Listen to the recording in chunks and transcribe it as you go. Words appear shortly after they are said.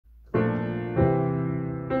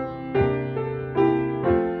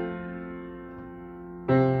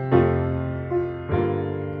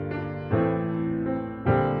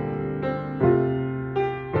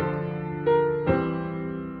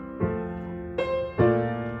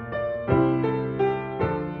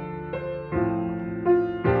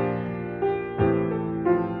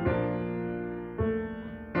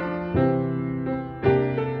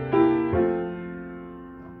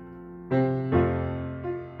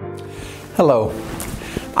Hello,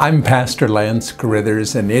 I'm Pastor Lance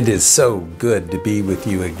Carithers, and it is so good to be with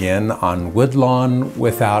you again on Woodlawn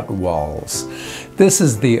Without Walls. This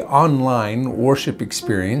is the online worship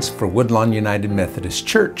experience for Woodlawn United Methodist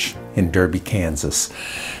Church in Derby, Kansas.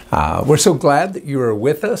 We're so glad that you are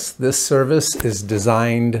with us. This service is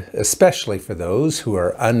designed especially for those who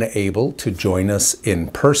are unable to join us in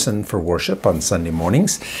person for worship on Sunday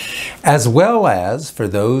mornings, as well as for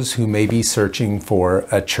those who may be searching for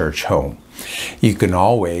a church home. You can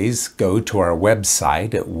always go to our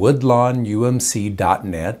website at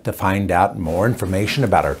woodlawnumc.net to find out more information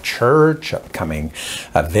about our church, upcoming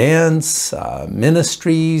events,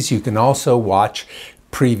 ministries. You can also watch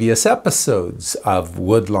previous episodes of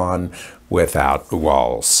Woodlawn Without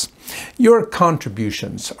Walls. Your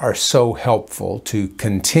contributions are so helpful to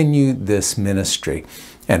continue this ministry.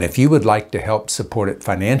 And if you would like to help support it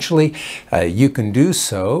financially, you can do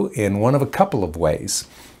so in one of a couple of ways.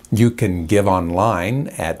 You can give online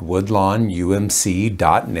at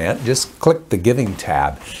woodlawnumc.net. Just click the Giving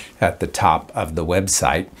tab at the top of the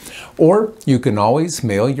website. Or you can always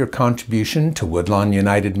mail your contribution to Woodlawn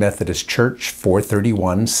United Methodist Church,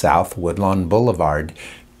 431 South Woodlawn Boulevard,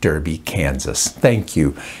 Derby, Kansas. Thank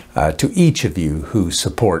you to each of you who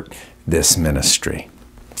support this ministry.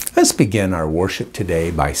 Let's begin our worship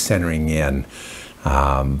today by centering in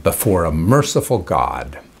before a merciful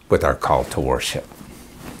God with our call to worship.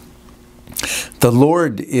 The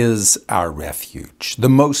Lord is our refuge, the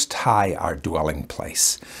Most High our dwelling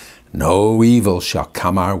place. No evil shall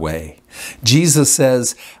come our way. Jesus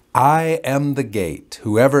says, I am the gate.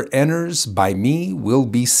 Whoever enters by me will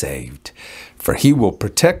be saved, for he will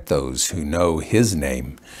protect those who know his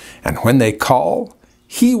name. And when they call,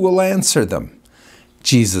 he will answer them.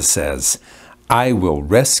 Jesus says, I will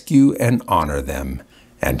rescue and honor them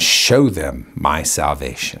and show them my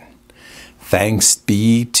salvation. Thanks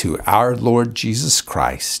be to our Lord Jesus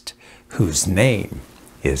Christ, whose name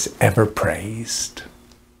is ever praised.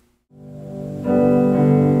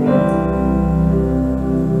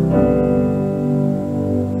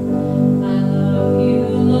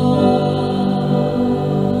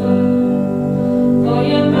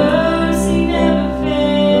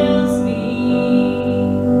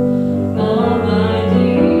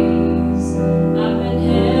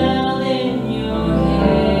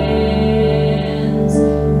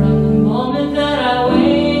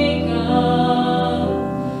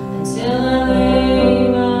 Till I lay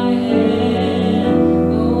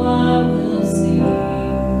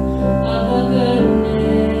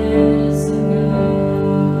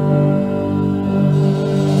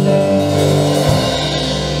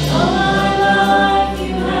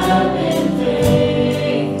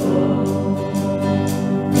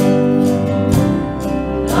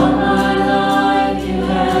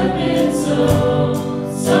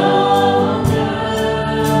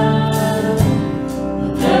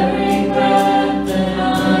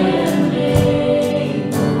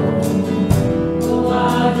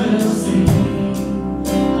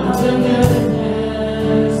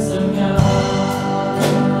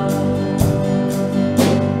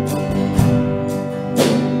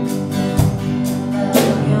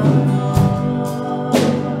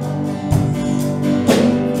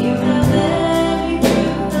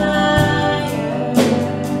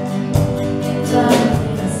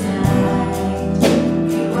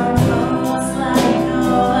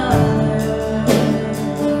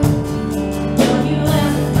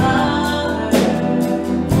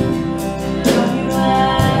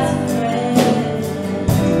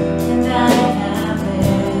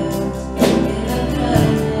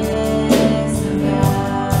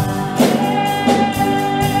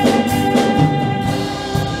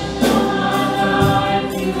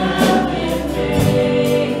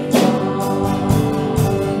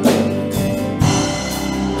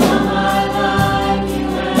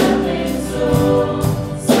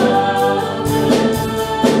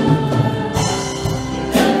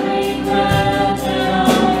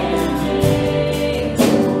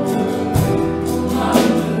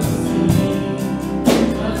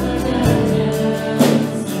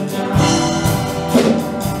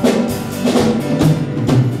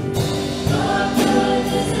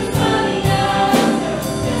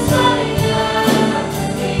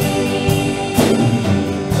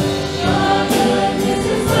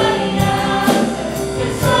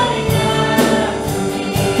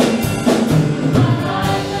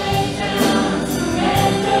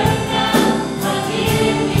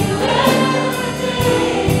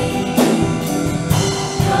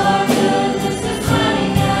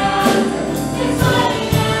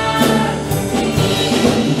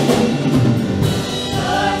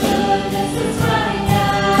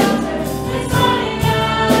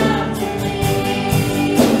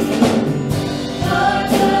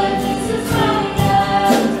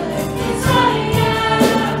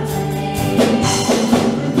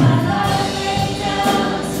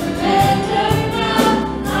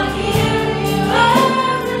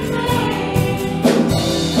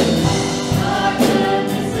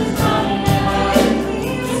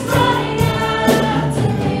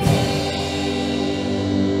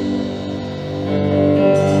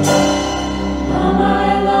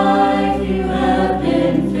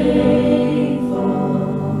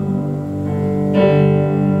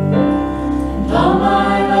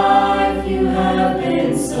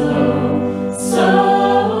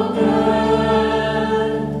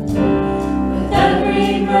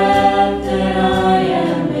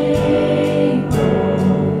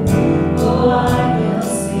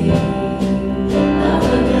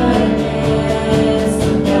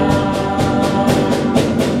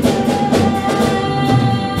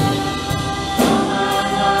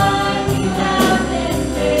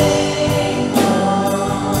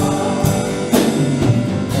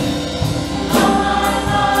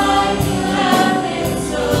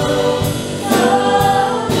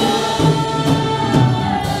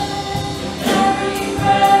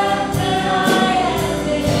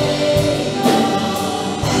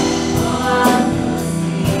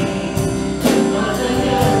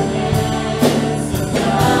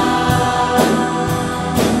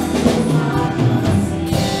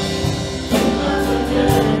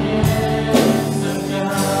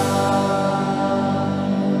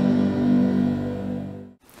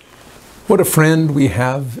What a friend we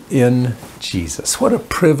have in Jesus. What a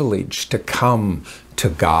privilege to come to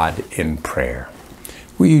God in prayer.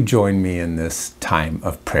 Will you join me in this time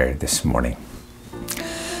of prayer this morning?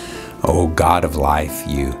 Oh God of life,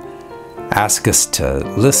 you ask us to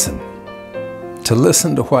listen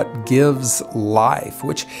to what gives life,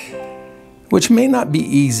 which may not be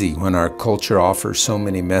easy when our culture offers so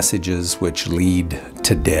many messages which lead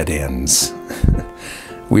to dead ends.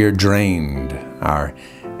 We are drained, our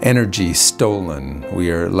energy stolen, we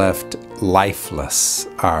are left lifeless,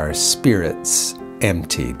 our spirits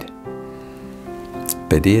emptied.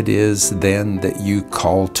 But it is then that you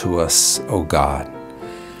call to us, O God.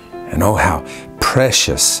 And oh, how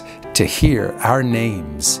precious to hear our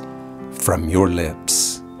names from your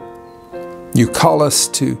lips. You call us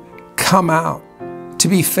to come out, to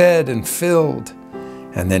be fed and filled,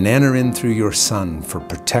 and then enter in through your Son for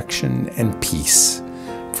protection and peace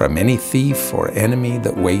from any thief or enemy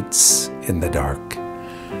that waits in the dark.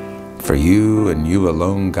 For you and you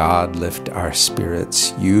alone, God, lift our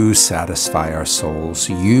spirits. You satisfy our souls.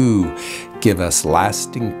 You give us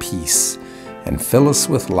lasting peace and fill us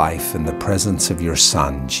with life in the presence of your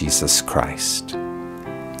Son, Jesus Christ.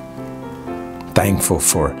 Thankful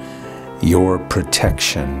for your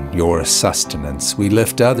protection, your sustenance. We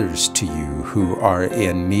lift others to you who are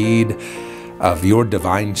in need of your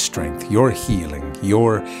divine strength, your healing,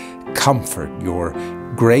 your comfort, your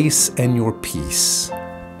grace, and your peace.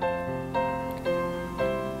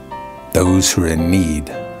 Those who are in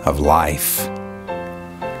need of life,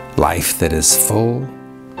 life that is full,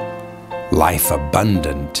 life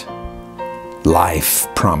abundant, life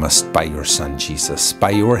promised by your Son Jesus.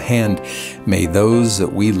 By your hand, may those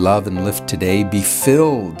that we love and lift today be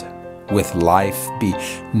filled with life, be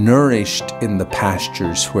nourished in the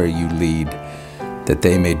pastures where you lead, that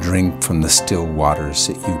they may drink from the still waters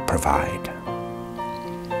that you provide.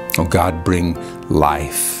 Oh God, bring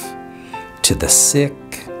life to the sick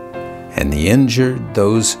and the injured,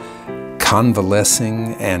 those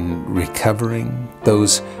convalescing and recovering,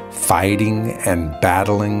 those fighting and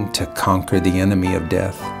battling to conquer the enemy of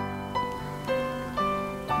death.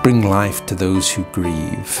 Bring life to those who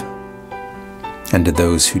grieve and to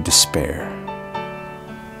those who despair.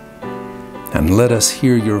 And let us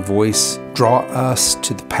hear your voice. Draw us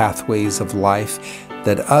to the pathways of life,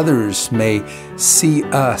 that others may see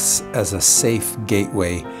us as a safe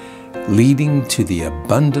gateway leading to the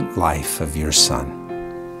abundant life of your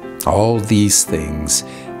Son. All these things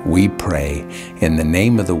we pray in the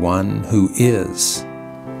name of the one who is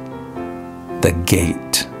the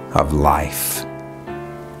gate of life,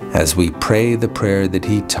 as we pray the prayer that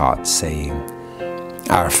he taught, saying,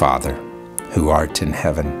 Our Father, who art in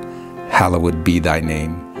heaven, hallowed be thy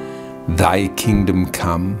name. Thy kingdom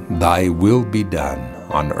come, thy will be done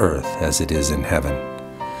on earth as it is in heaven.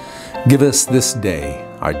 Give us this day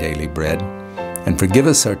our daily bread, and forgive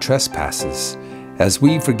us our trespasses, as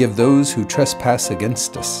we forgive those who trespass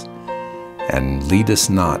against us. And lead us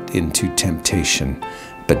not into temptation,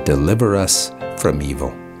 but deliver us from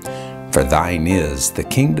evil. For thine is the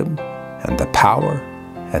kingdom, and the power,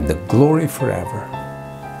 and the glory forever.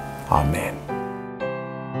 Amen.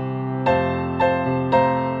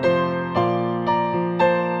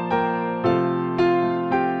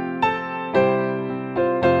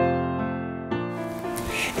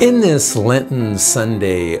 In this Lenten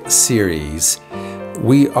Sunday series,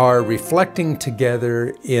 we are reflecting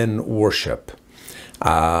together in worship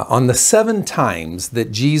on the 7 times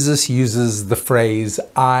that Jesus uses the phrase,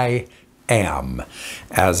 I am,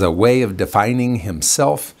 as a way of defining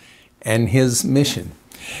himself and his mission.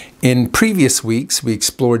 In previous weeks, we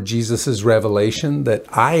explored Jesus' revelation that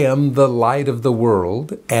I am the light of the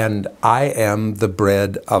world and I am the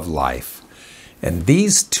bread of life. And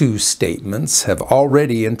these 2 statements have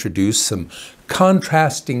already introduced some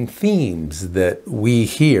contrasting themes that we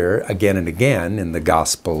hear again and again in the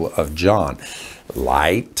Gospel of John.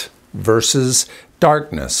 Light versus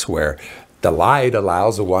darkness, where the light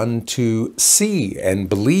allows one to see and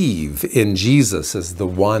believe in Jesus as the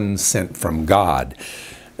one sent from God.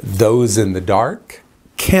 Those in the dark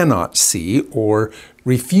cannot see or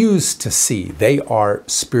refuse to see. They are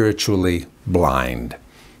spiritually blind.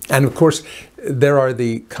 And of course, there are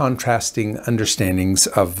the contrasting understandings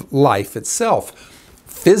of life itself.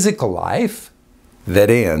 Physical life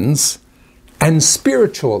that ends, and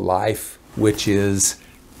spiritual life which is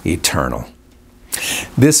eternal.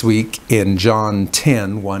 This week in John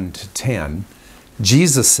 10, 1-10,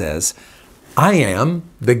 Jesus says, I am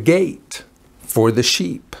the gate for the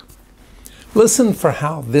sheep. Listen for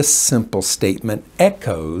how this simple statement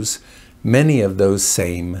echoes many of those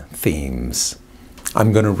same themes.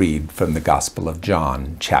 I'm going to read from the Gospel of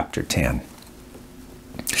John, chapter 10.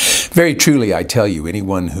 Very truly, I tell you,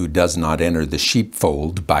 anyone who does not enter the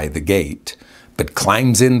sheepfold by the gate, but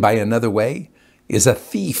climbs in by another way, is a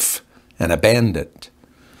thief and a bandit.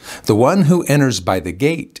 The one who enters by the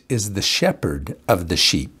gate is the shepherd of the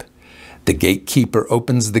sheep. The gatekeeper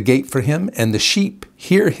opens the gate for him, and the sheep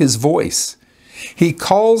hear his voice. He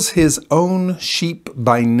calls his own sheep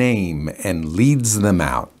by name and leads them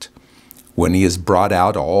out. When he has brought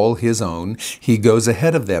out all his own, he goes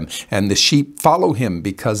ahead of them, and the sheep follow him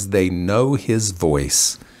because they know his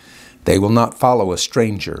voice. They will not follow a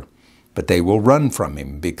stranger, but they will run from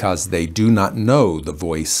him because they do not know the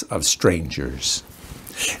voice of strangers.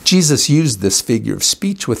 Jesus used this figure of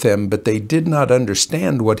speech with them, but they did not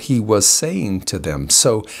understand what he was saying to them.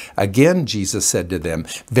 So again, Jesus said to them,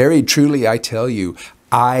 "Very truly I tell you,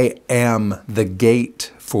 I am the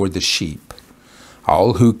gate for the sheep.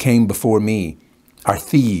 All who came before me are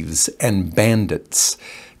thieves and bandits,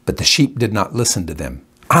 but the sheep did not listen to them.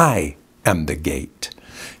 I am the gate.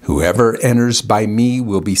 Whoever enters by me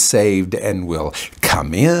will be saved and will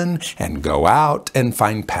come in and go out and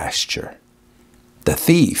find pasture. The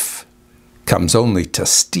thief comes only to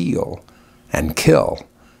steal and kill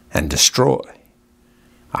and destroy.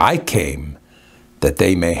 I came that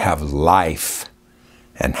they may have life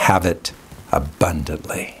and have it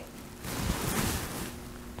abundantly."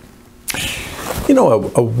 You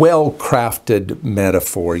know, a well-crafted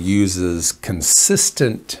metaphor uses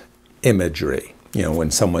consistent imagery. You know,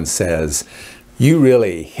 when someone says, "You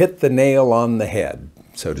really hit the nail on the head,"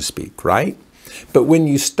 so to speak, right? But when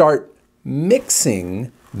you start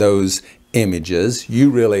mixing those images, "You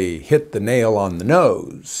really hit the nail on the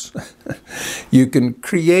nose," you can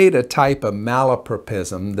create a type of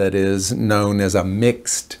malapropism that is known as a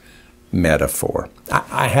mixed metaphor.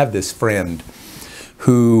 I have this friend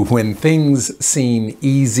who, when things seem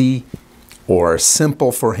easy or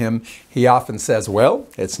simple for him, he often says, "Well,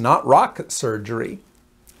 it's not rocket surgery."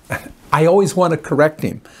 I always want to correct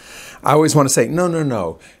him. I always want to say,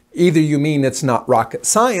 no. Either you mean it's not rocket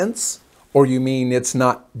science, or you mean it's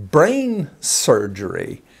not brain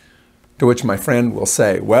surgery. To which my friend will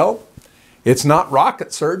say, "Well, it's not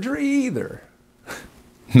rocket surgery either."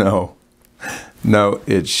 No,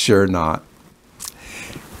 it's sure not.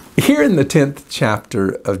 Here in the 10th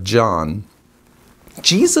chapter of John,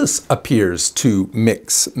 Jesus appears to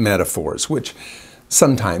mix metaphors, which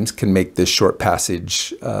sometimes can make this short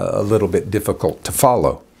passage a little bit difficult to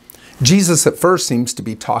follow. Jesus at first seems to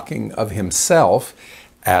be talking of himself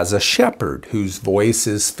as a shepherd whose voice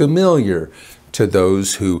is familiar to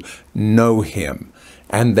those who know him,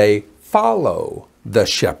 and they follow the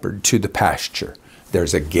shepherd to the pasture.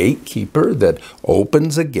 There's a gatekeeper that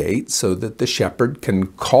opens a gate so that the shepherd can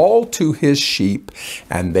call to his sheep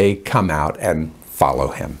and they come out and follow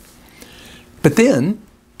him. But then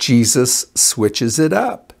Jesus switches it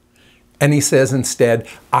up and he says instead,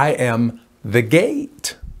 "I am the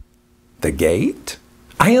gate." The gate?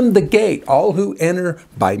 I am the gate. All who enter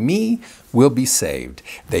by me will be saved.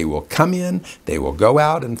 They will come in, they will go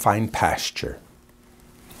out and find pasture.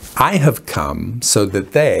 I have come so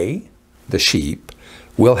that they, the sheep,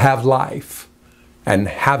 will have life and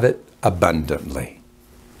have it abundantly.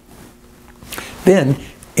 Then,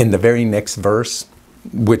 in the very next verse,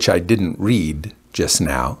 which I didn't read just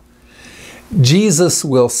now, Jesus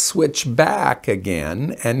will switch back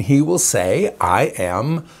again and he will say, "I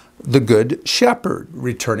am the good shepherd,"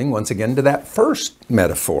 returning once again to that first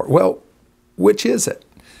metaphor. Well, which is it?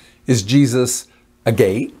 Is Jesus a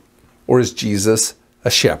gate, or is Jesus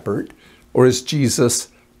a shepherd, or is Jesus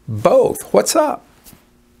both? What's up?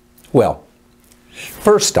 Well,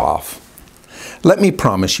 first off, let me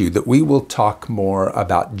promise you that we will talk more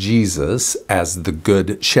about Jesus as the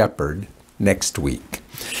Good Shepherd next week.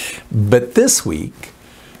 But this week,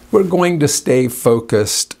 we're going to stay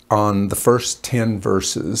focused on the first 10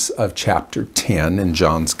 verses of chapter 10 in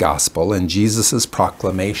John's Gospel and Jesus'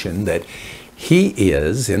 proclamation that he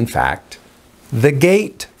is, in fact, the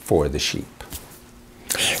gate for the sheep.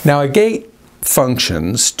 Now, a gate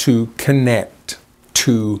functions to connect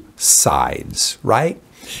two sides, right?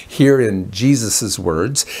 Here in Jesus'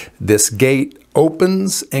 words, this gate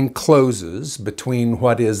opens and closes between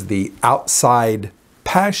what is the outside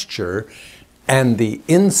pasture and the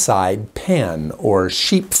inside pen or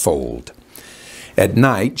sheepfold. At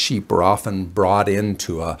night, sheep are often brought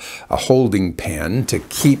into a holding pen to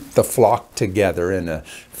keep the flock together in a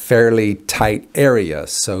fairly tight area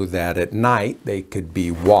so that at night they could be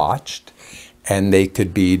watched and they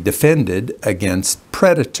could be defended against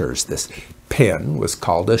predators. This pen was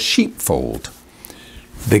called a sheepfold.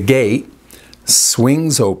 The gate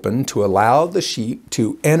swings open to allow the sheep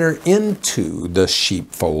to enter into the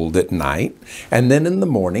sheepfold at night. And then in the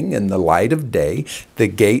morning, in the light of day, the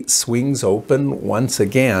gate swings open once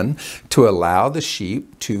again to allow the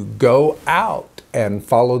sheep to go out and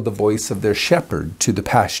follow the voice of their shepherd to the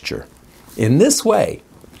pasture. In this way,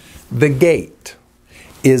 the gate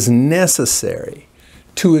is necessary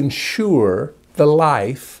to ensure the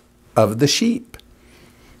life of the sheep.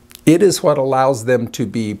 It is what allows them to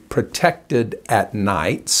be protected at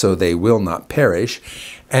night so they will not perish,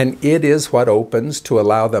 and it is what opens to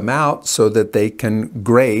allow them out so that they can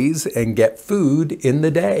graze and get food in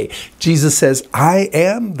the day. Jesus says, I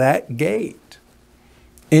am that gate,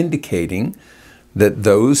 indicating that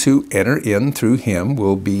those who enter in through him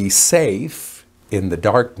will be safe in the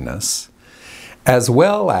darkness, as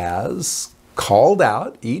well as called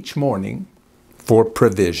out each morning for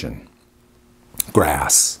provision,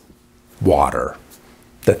 grass, water,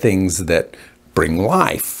 the things that bring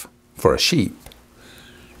life for a sheep.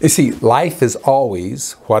 You see, life is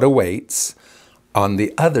always what awaits on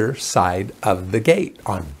the other side of the gate,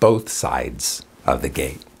 on both sides of the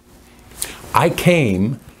gate. I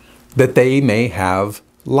came that they may have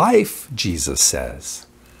life, Jesus says,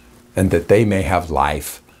 and that they may have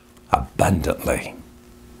life abundantly.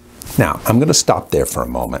 Now, I'm going to stop there for a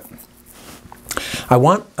moment. I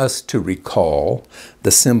want us to recall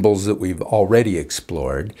the symbols that we've already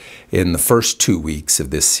explored in the first 2 weeks of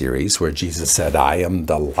this series, where Jesus said, I am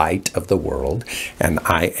the light of the world and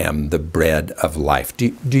I am the bread of life.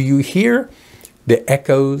 Do you hear the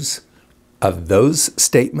echoes of those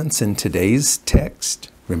statements in today's text?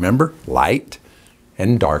 Remember, light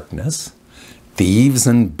and darkness, thieves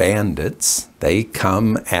and bandits, they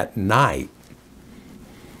come at night.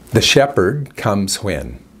 The shepherd comes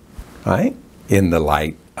when? Right? In the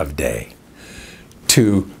light of day,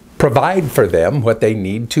 to provide for them what they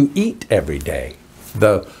need to eat every day,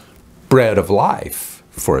 the bread of life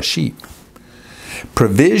for a sheep.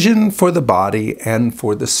 Provision for the body and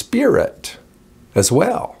for the spirit as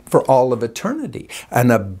well, for all of eternity.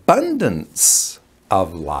 An abundance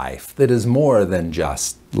of life that is more than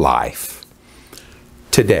just life.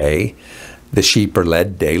 Today, the sheep are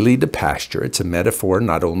led daily to pasture. It's a metaphor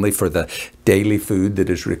not only for the daily food that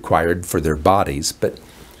is required for their bodies, but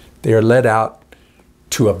they are led out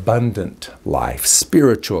to abundant life,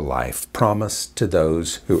 spiritual life, promised to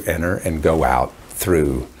those who enter and go out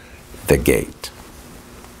through the gate.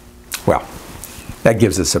 Well, that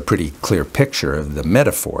gives us a pretty clear picture of the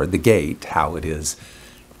metaphor, the gate, how it is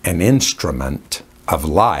an instrument of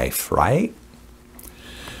life, right?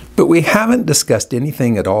 But we haven't discussed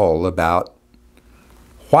anything at all about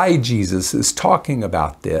why Jesus is talking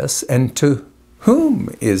about this and to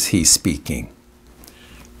whom is he speaking.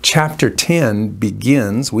 Chapter 10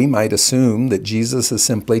 begins, we might assume that Jesus is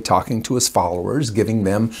simply talking to his followers, giving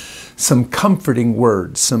them some comforting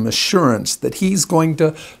words, some assurance that he's going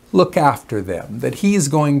to look after them, that he's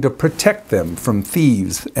going to protect them from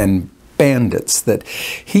thieves and bandits, that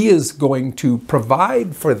he is going to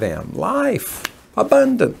provide for them life,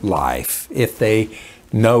 abundant life, if they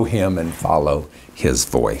know him and follow his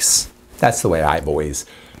voice. That's the way I've always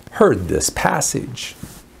heard this passage.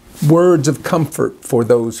 Words of comfort for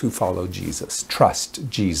those who follow Jesus. Trust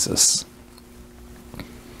Jesus.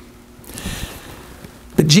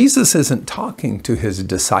 But Jesus isn't talking to his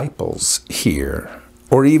disciples here,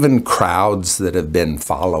 or even crowds that have been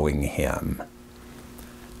following him.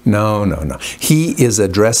 No. He is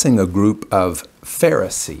addressing a group of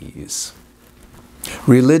Pharisees,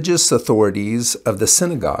 religious authorities of the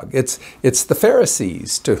synagogue. It's the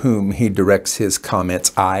Pharisees to whom he directs his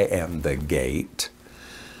comments, I am the gate.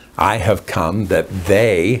 I have come that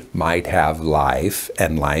they might have life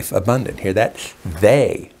and life abundant. Hear that?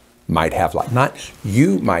 They might have life. Not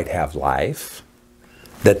you might have life,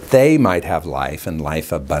 that they might have life and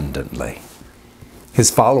life abundantly.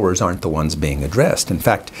 His followers aren't the ones being addressed. In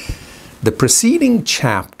fact, the preceding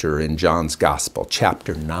chapter in John's Gospel,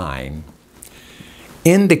 chapter 9,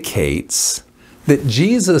 indicates that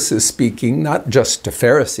Jesus is speaking not just to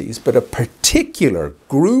Pharisees, but a particular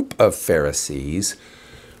group of Pharisees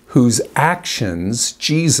whose actions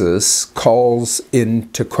Jesus calls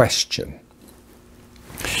into question.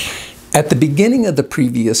 At the beginning of the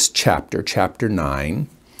previous chapter, chapter 9,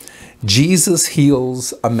 Jesus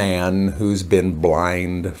heals a man who's been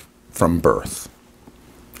blind from birth.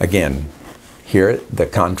 Again, hear the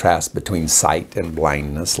contrast between sight and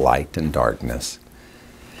blindness, light and darkness.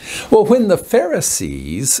 Well, when the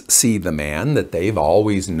Pharisees see the man that they've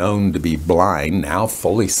always known to be blind, now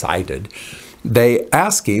fully sighted, they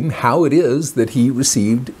ask him how it is that he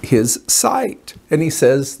received his sight. And he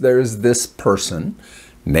says, there's this person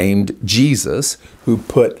named Jesus, who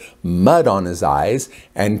put mud on his eyes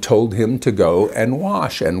and told him to go and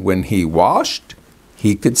wash. And when he washed,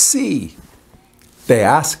 he could see. They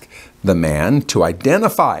asked the man to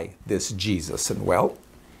identify this Jesus, and well,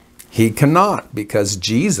 he cannot, because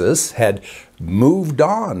Jesus had moved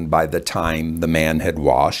on by the time the man had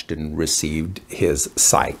washed and received his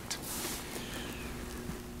sight.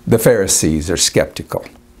 The Pharisees are skeptical.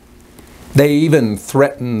 They even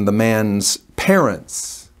threaten the man's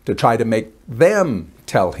parents to try to make them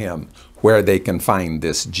tell him where they can find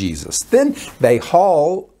this Jesus. Then they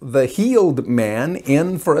haul the healed man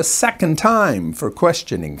in for a second time for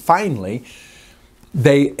questioning. Finally,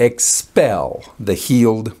 they expel the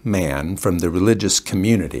healed man from the religious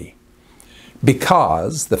community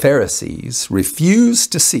because the Pharisees refuse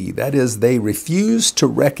to see, that is, they refuse to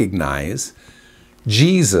recognize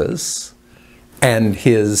Jesus and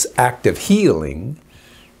his act of healing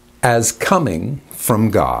as coming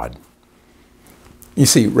from God. You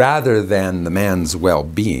see, rather than the man's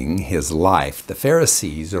well-being, his life, the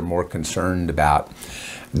Pharisees are more concerned about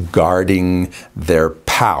guarding their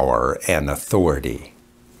power and authority.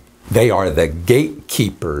 They are the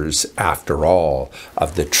gatekeepers, after all,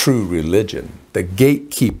 of the true religion, the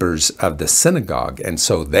gatekeepers of the synagogue, and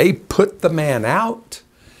so they put the man out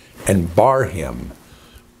and bar him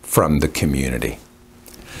from the community.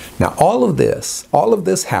 Now, all of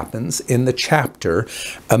this happens in the chapter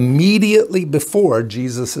immediately before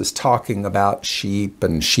Jesus is talking about sheep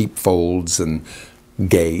and sheepfolds and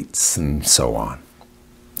gates and so on.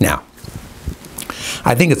 Now,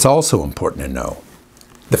 I think it's also important to know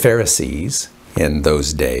the Pharisees in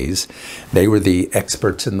those days, they were the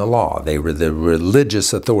experts in the law. They were the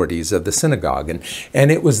religious authorities of the synagogue,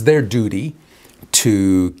 and it was their duty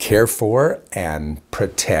to care for and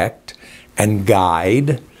protect and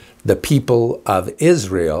guide the people of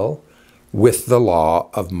Israel with the law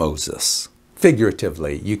of Moses.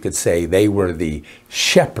 Figuratively, you could say they were the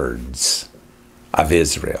shepherds of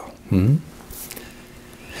Israel.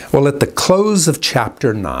 Well, at the close of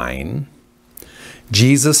chapter 9,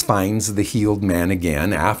 Jesus finds the healed man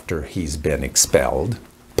again after he's been expelled,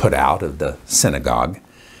 put out of the synagogue.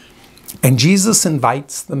 And Jesus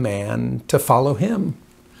invites the man to follow him,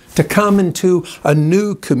 to come into a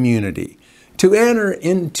new community, to enter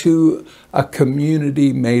into a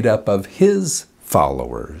community made up of his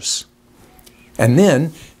followers. And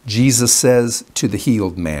then Jesus says to the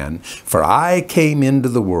healed man, "For I came into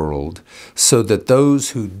the world so that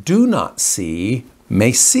those who do not see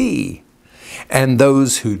may see, and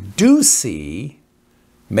those who do see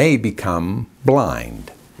may become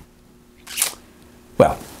blind."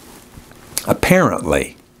 Well,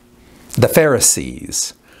 apparently, the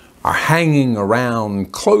Pharisees are hanging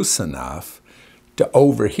around close enough to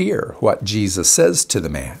overhear what Jesus says to the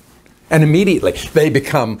man. And immediately they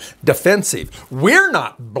become defensive. "We're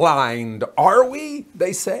not blind, are we?"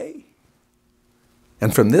 they say.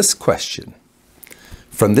 And from this question,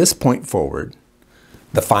 from this point forward,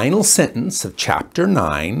 the final sentence of chapter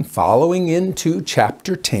 9, following into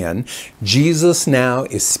chapter 10, Jesus now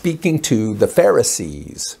is speaking to the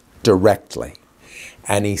Pharisees directly.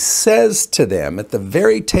 And he says to them at the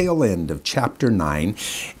very tail end of chapter 9,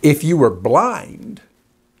 if you were blind,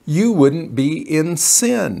 you wouldn't be in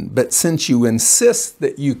sin. But since you insist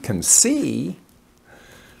that you can see,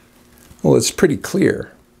 well, it's pretty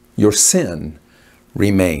clear. Your sin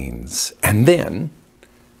remains. And then,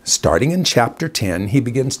 starting in chapter 10, he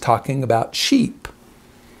begins talking about sheep,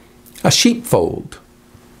 a sheepfold,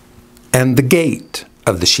 and the gate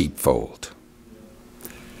of the sheepfold.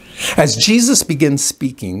 As Jesus begins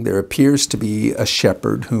speaking, there appears to be a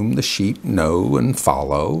shepherd whom the sheep know and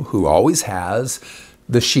follow, who always has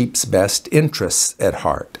the sheep's best interests at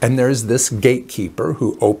heart. And there's this gatekeeper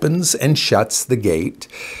who opens and shuts the gate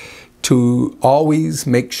to always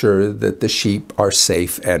make sure that the sheep are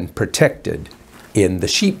safe and protected in the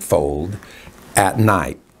sheepfold at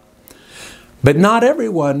night. But not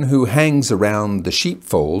everyone who hangs around the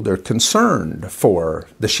sheepfold are concerned for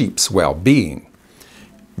the sheep's well-being,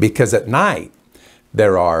 because at night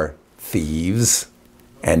there are thieves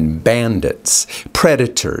and bandits,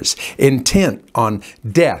 predators, intent on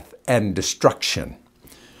death and destruction.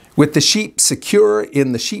 With the sheep secure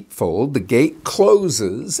in the sheepfold, the gate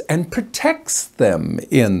closes and protects them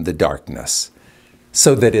in the darkness,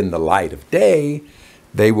 so that in the light of day,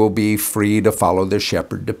 they will be free to follow their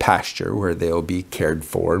shepherd to pasture, where they'll be cared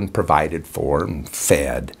for and provided for and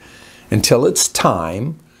fed, until it's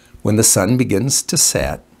time, when the sun begins to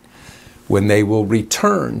set, when they will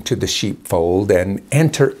return to the sheepfold and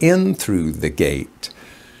enter in through the gate.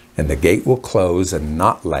 And the gate will close and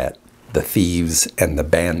not let the thieves and the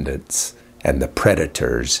bandits and the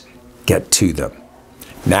predators get to them.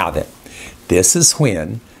 Now then, this is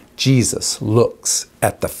when Jesus looks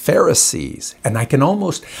at the Pharisees, and I can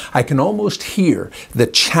almost hear the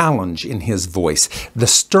challenge in his voice, the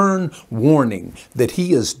stern warning that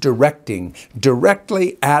he is directing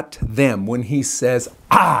directly at them when he says,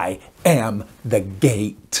 I am the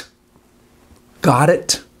gate. Got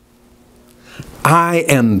it? I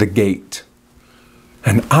am the gate,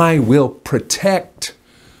 and I will protect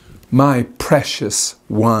my precious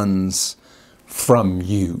ones from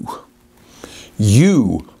you.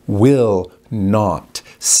 You will not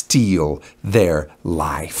steal their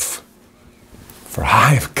life. For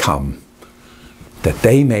I have come that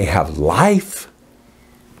they may have life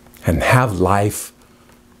and have life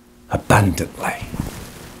abundantly.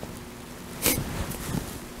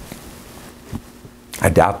 I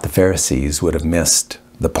doubt the Pharisees would have missed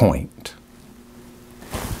the point.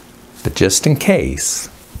 But just in case,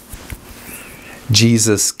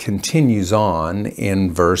 Jesus continues on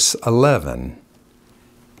in verse 11,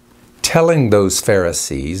 telling those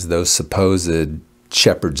Pharisees, those supposed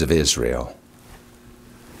shepherds of Israel,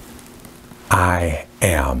 I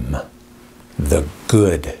am the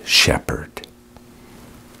good shepherd.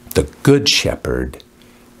 The good shepherd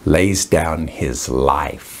lays down his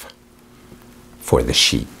life for the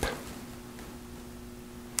sheep.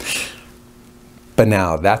 But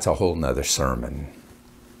now that's a whole nother sermon.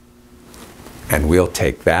 And we'll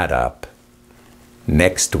take that up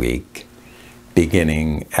next week,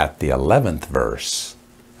 beginning at the 11th verse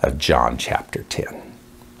of John chapter 10.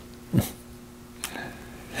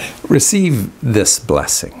 Receive this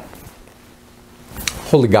blessing.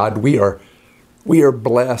 Holy God, we are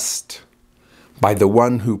blessed by the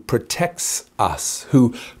one who protects us,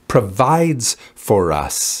 who provides for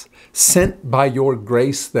us, sent by your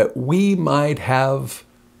grace that we might have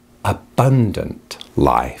abundant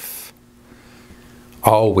life,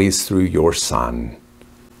 always through your Son,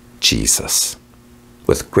 Jesus.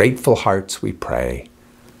 With grateful hearts we pray,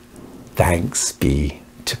 thanks be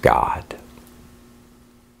to God.